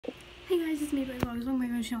Hey guys, it's me, Blake Vlogs. Welcome back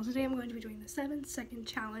to my channel. Today I'm going to be doing the 7-second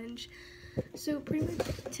challenge. So pretty much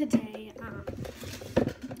today,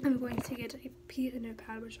 I'm going to get a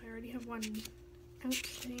notepad, which I already have one out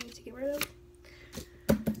I need to get rid of.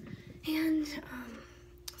 And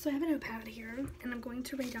so I have a notepad here, and I'm going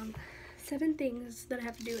to write down 7 things that I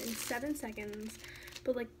have to do in 7 seconds.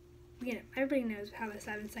 But like, you know, everybody knows how the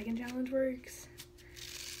 7-second challenge works.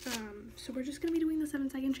 So we're just gonna be doing the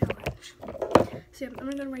 7-second challenge. So yeah, I'm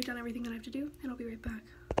gonna write down everything that I have to do, and I'll be right back.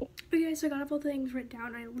 Okay, so I got all the things written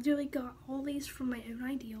down. I literally got all these from my own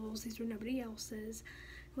ideals. These were nobody else's.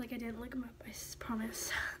 Like, I didn't look them up, I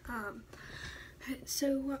promise.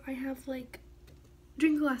 So I have, like,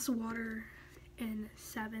 drink a glass of water in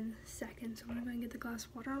 7 seconds. So I'm gonna go and get the glass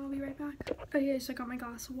of water, and I'll be right back. Okay, so I got my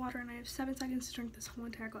glass of water, and I have 7 seconds to drink this whole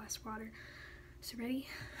entire glass of water. So ready?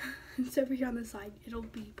 It's over here on the side. It'll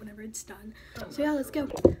beep whenever it's done. So yeah, let's go.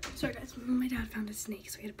 Sorry guys, my dad found a snake,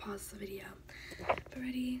 so we had to pause the video. But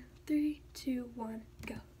ready? 3, 2, 1,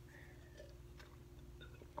 go.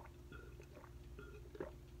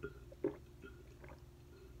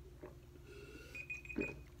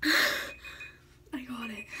 I got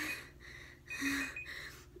it.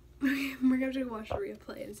 Okay, we're gonna have to watch the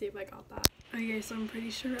replay and see if I got that. Okay, so I'm pretty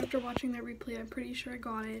sure after watching that replay, I'm pretty sure I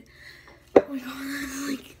got it. Oh my god,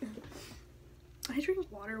 like, I drink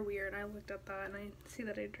water weird. I looked up that and I see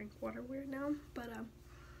that I drink water weird now, but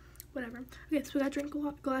whatever. Okay, so we gotta drink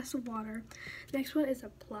a glass of water. Next one is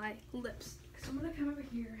apply lips. So I'm gonna come over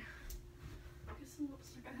here, get some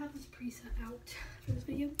lipstick. I have this preset out for this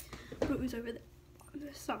video, but it was over there on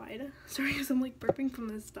this side. Sorry, because I'm like burping from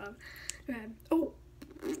this stuff. Okay. Oh,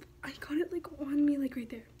 I got it like on me, like right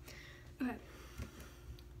there. Okay.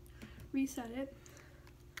 Reset it.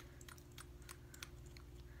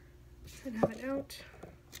 And have it out.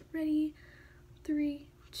 Ready? 3,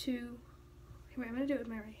 2. Wait, I'm gonna do it with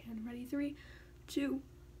my right hand. Ready? 3, 2,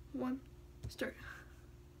 1. Start.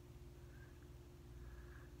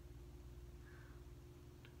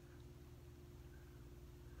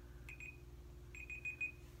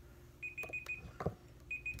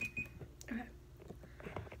 Okay.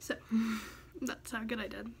 So that's how good I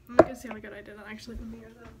did. I'm gonna see how good I did on actually the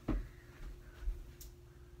mirror though.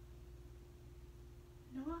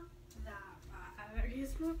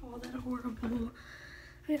 It's not all that horrible.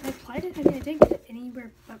 I applied it. I mean, I didn't get it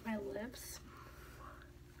anywhere but my lips,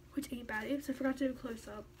 which ain't bad. Oops, I forgot to do close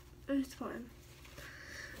up. It's fine.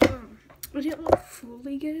 I didn't like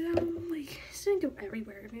fully get it out. Like, it didn't go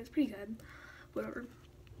everywhere. I mean, it's pretty good. Whatever.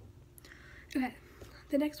 Okay,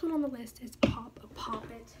 the next one on the list is pop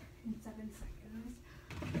it in 7 seconds.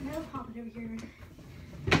 I have a pop it over here.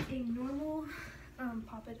 A normal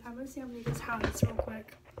pop it. I'm gonna see how many this has real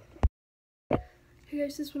quick. Okay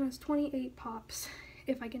guys, this one has 28 pops,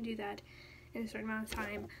 if I can do that in a certain amount of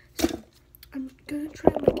time. So I'm gonna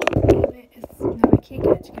try and like it. No, I can't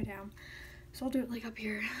get it to go down. So I'll do it like up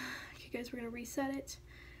here. Okay guys, we're gonna reset it.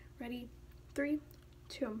 Ready? 3,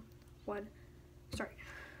 2, 1, start.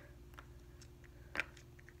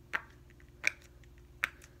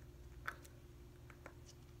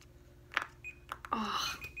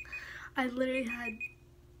 Oh, I literally had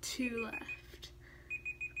 2 left.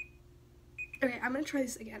 Okay, I'm gonna try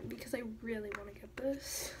this again because I really want to get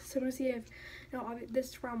this. So I'm gonna see if, no,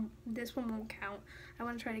 this one won't count. I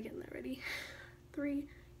want to try to get in there. Ready? 3,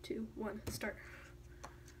 2, 1, start.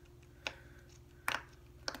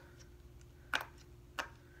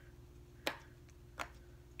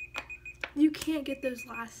 You can't get those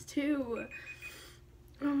last 2.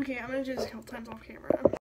 Okay, I'm gonna do this a couple times off camera.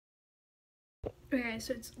 Okay,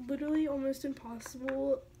 so it's literally almost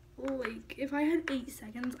impossible. Like, if I had 8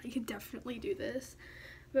 seconds, I could definitely do this,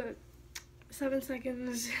 but 7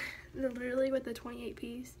 seconds, literally with the 28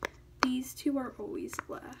 piece, these 2 are always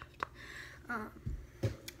left.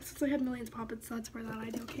 Since I had millions of pop-its, that's where that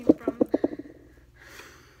idea came from.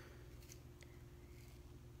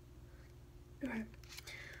 Okay,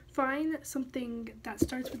 find something that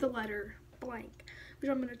starts with the letter blank,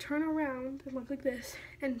 which I'm going to turn around and look like this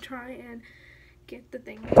and try and get the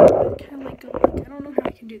thing. Kind of like, I don't know how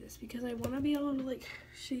I can do this because I want to be able to like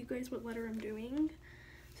show you guys what letter I'm doing.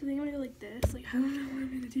 So I think I'm gonna go like this. Like, I don't know what I'm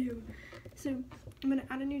gonna do. So I'm gonna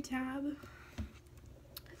add a new tab.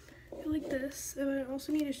 Go like this. And I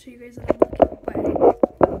also need to show you guys that I'm looking away.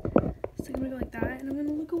 So I'm gonna go like that, and I'm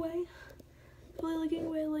gonna look away. Probably looking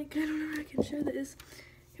away. Like, I don't know how I can show this.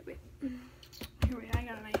 Here, wait. Here, wait. I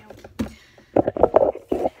got an idea.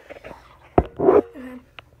 Okay.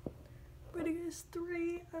 Ready, guys?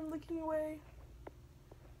 3. I'm looking away.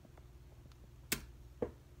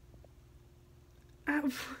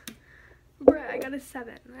 Bruh, I got a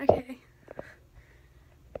 7. Okay.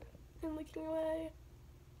 and looking away.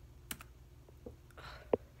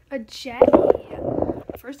 A J.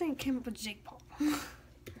 First thing that came up with Jake Paul. I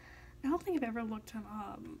don't think I've ever looked him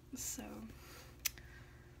up, so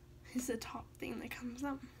he's the top thing that comes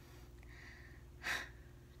up.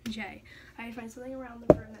 J. I find something around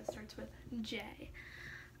the room that starts with J.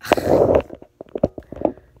 I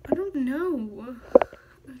don't know.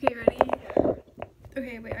 Okay, ready?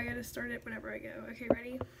 Okay, wait, I gotta start it whenever I go. Okay,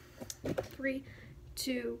 ready? 3,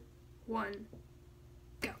 2, 1,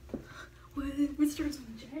 go. What starts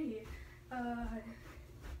with J?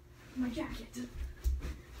 My jacket.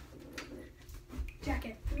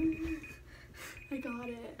 Jacket. I got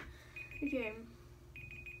it. Okay.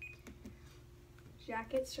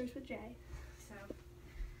 Jacket starts with J. So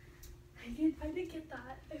I did get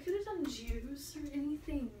that. I could have done juice or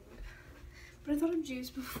anything. But I thought of juice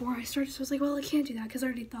before I started, so I was like, well, I can't do that because I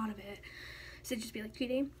already thought of it. So it'd just be like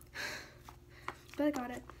tweeting. But I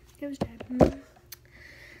got it. It was J.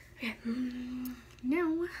 Okay.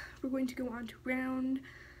 Now we're going to go on to round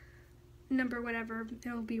number whatever.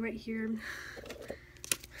 It'll be right here.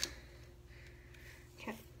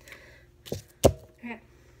 Okay. Okay.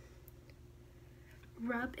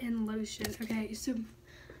 Rub and lotion. Okay, so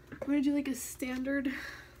we're gonna do like a standard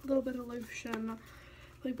little bit of lotion,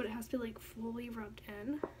 like, but it has to be like fully rubbed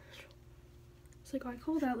in. So like I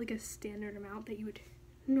call that like a standard amount that you would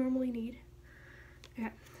normally need.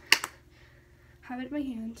 Okay. Have it in my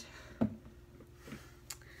hand.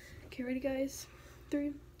 Okay, ready guys?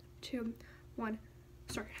 3, 2, 1,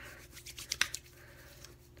 start.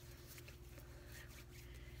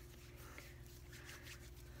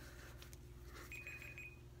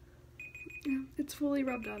 Yeah, it's fully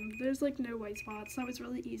rubbed on. There's like no white spots. That was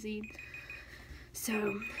really easy.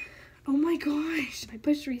 So, oh my gosh, I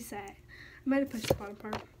pushed reset. I might have pushed the bottom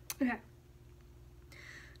part. Okay.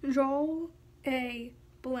 Draw a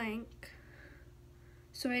blank.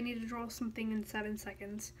 So I need to draw something in 7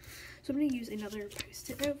 seconds. So I'm going to use another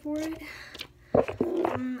post-it note for it.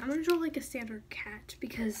 I'm going to draw like a standard cat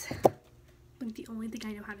because like the only thing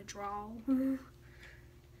I know how to draw.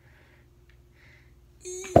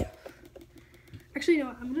 Actually, you know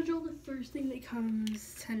what? I'm going to draw the first thing that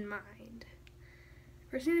comes to mind.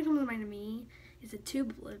 First thing that comes to mind to me is a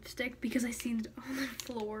tube of lipstick because I seen it on the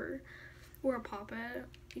floor. Or a Pop-It.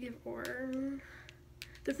 Either or.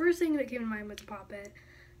 The first thing that came to mind was a Pop-It.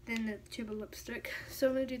 Then the tube of lipstick. So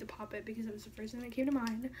I'm going to do the Pop-It because it was the first thing that came to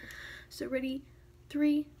mind. So ready?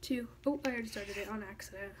 3, 2. Oh, I already started it on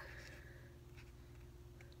accident.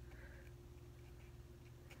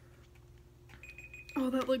 Oh,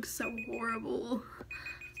 that looks so horrible.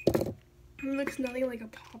 It looks nothing like a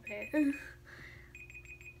Pop-It.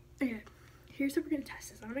 Okay, here's how we're gonna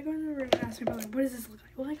test this. I'm gonna go in the room and ask my brother, what does this look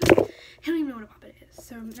like? Well, I don't even know what a Pop-It is,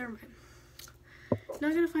 so never mind. Now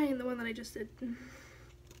I'm gonna find the one that I just did.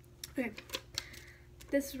 Okay,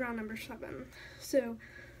 this is round number 7. So,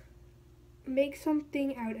 make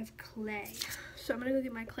something out of clay. So I'm gonna go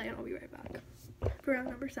get my clay and I'll be right back. For round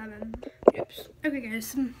number 7. Oops. Okay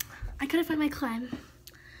guys, I couldn't find my clay.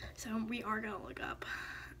 So we are gonna look up,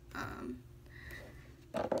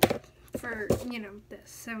 for, you know,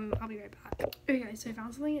 this. So I'll be right back. Okay guys, so I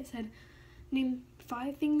found something that said, name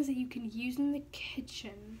 5 things that you can use in the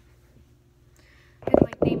kitchen. And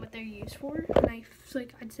like name what they're used for. A knife, so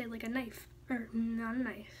like I'd say like a knife, or not a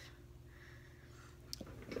knife.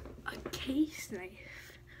 A case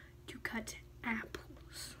knife to cut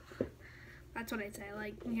apples. That's what I'd say,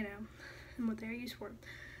 like, you know, and what they're used for.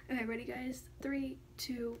 Okay, ready guys? 3,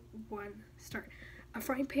 2, 1, start. A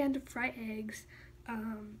frying pan to fry eggs,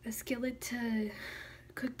 a skillet to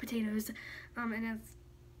cook potatoes, and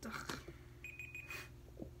that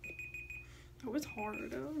was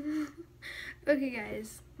hard. Okay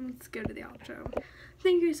guys, let's go to the outro.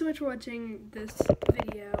 Thank you so much for watching this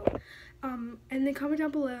video. And then comment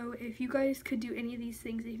down below if you guys could do any of these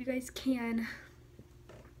things. If you guys can,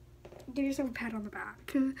 give yourself a pat on the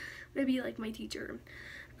back. Maybe like my teacher.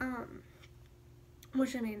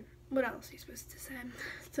 Which, I mean, what else are you supposed to say?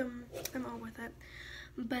 So I'm all with it.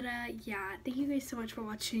 But yeah, thank you guys so much for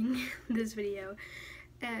watching this video,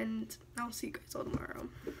 and I'll see you guys all tomorrow.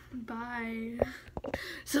 Bye.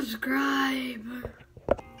 Subscribe.